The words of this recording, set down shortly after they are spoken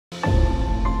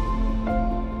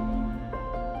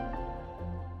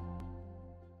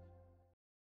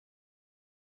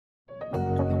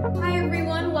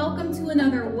welcome to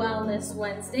another Wellness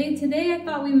Wednesday. Today I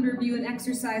thought we would review an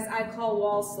exercise I call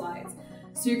wall slides.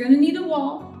 So you're going to need a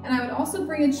wall, and I would also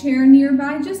bring a chair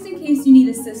nearby just in case you need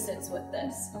assistance with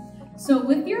this. So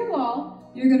with your wall,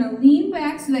 you're going to lean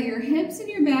back so that your hips and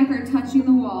your back are touching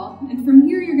the wall, and from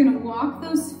here you're going to walk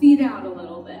those feet out a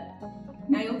little bit.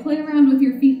 Now you'll play around with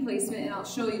your feet placement and I'll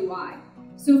show you why.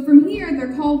 So from here,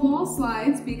 they're called wall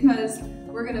slides because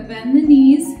we're going to bend the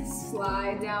knees,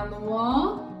 slide down the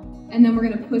wall, and then we're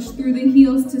going to push through the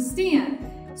heels to stand.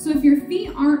 So if your feet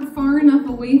aren't far enough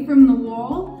away from the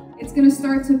wall, it's going to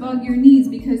start to bug your knees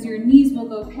because your knees will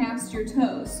go past your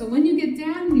toes. So when you get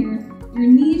down here, your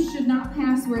knees should not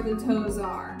pass where the toes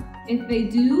are. If they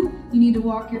do, you need to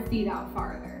walk your feet out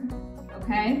farther.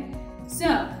 Okay?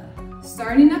 So,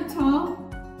 starting up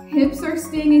tall, hips are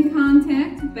staying in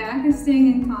contact, back is staying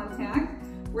in contact.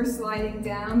 We're sliding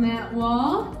down that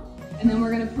wall, and then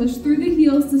we're going to push through the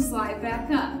heels to slide back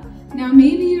up. Now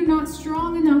maybe you're not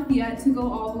strong enough yet to go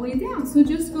all the way down, so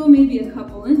just go maybe a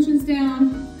couple inches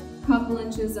down, couple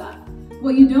inches up.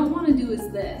 What you don't want to do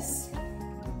is this,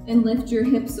 and lift your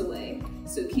hips away.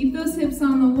 So keep those hips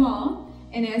on the wall,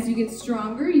 and as you get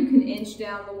stronger, you can inch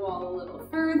down the wall a little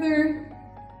further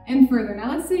and further.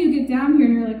 Now let's say you get down here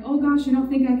and you're like, oh gosh, I don't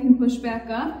think I can push back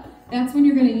up. That's when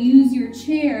you're going to use your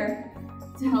chair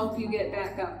to help you get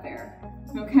back up there.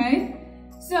 Okay?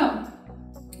 So,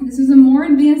 this is a more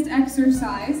advanced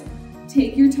exercise.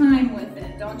 Take your time with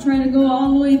it. Don't try to go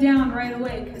all the way down right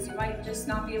away because you might just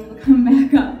not be able to come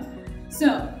back up.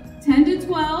 So, 10 to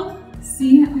 12,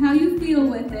 see how you feel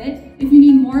with it. If you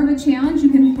need more of a challenge, you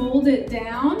can hold it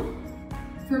down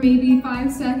for maybe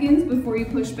 5 seconds before you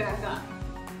push back up.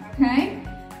 Okay?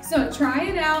 So, try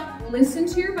it out, listen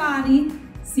to your body,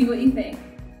 see what you think.